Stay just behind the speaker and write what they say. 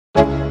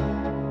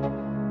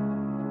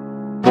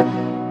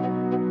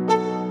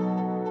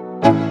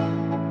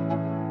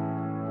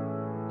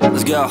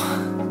Let's go.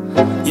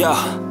 Yo,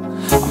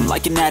 I'm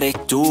like an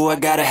addict, do I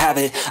gotta have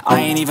it. I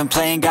ain't even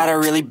playing, got a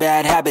really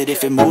bad habit.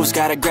 If it moves,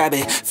 gotta grab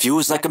it,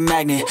 fuse like a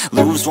magnet.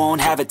 Lose,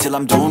 won't have it till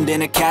I'm doomed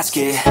in a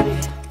casket.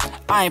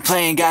 I ain't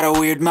playing, got a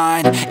weird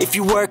mind. If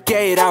you work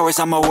 8 hours,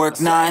 I'ma work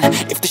 9.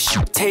 If the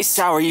shit tastes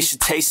sour, you should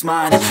taste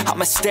mine.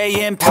 I'ma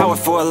stay in power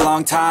for a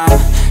long time.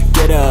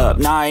 Get up,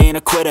 nah, I ain't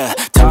a quitter.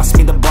 Toss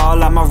me the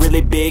ball, I'm a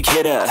really big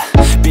hitter.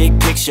 Big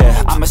picture,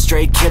 I'm a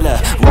straight killer.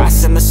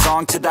 Rising the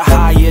song to the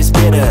highest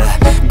bidder.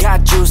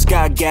 Got juice,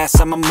 got gas,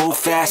 I'ma move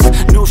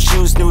fast. New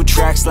shoes, new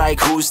tracks, like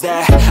who's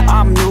that?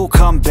 I'm new,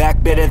 come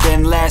back, better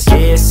than last.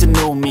 Yeah, it's a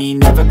new me,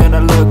 never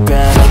gonna look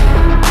back.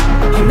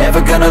 I'm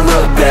never gonna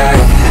look back.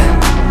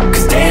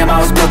 Cause damn, I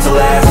was built to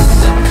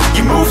last.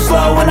 You move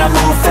slow and I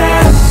move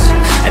fast,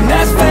 and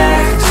that's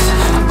facts.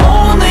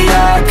 Only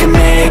I can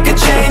make a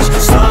change.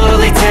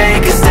 Slowly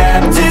take a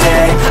step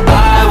today.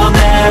 I will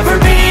never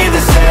be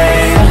the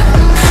same.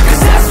 Cause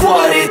that's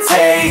what it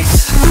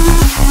takes.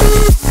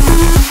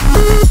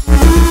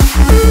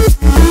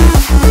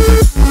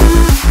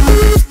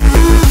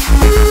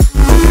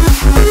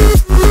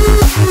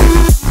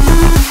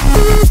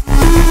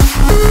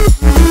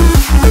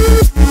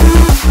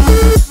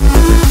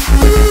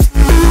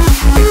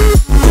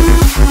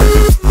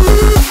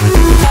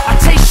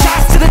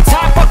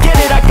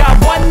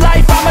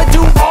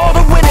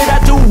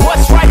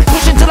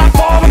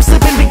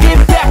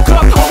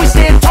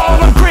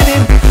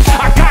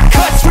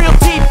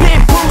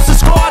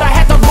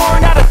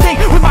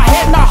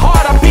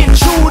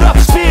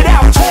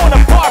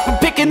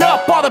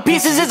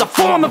 Pieces is a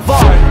form of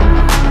art.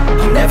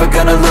 I'm never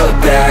gonna look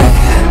back.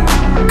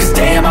 Cause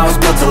damn, I was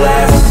built to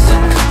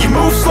last. You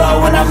move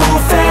slow and I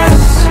move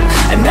fast,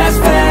 and that's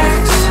fast.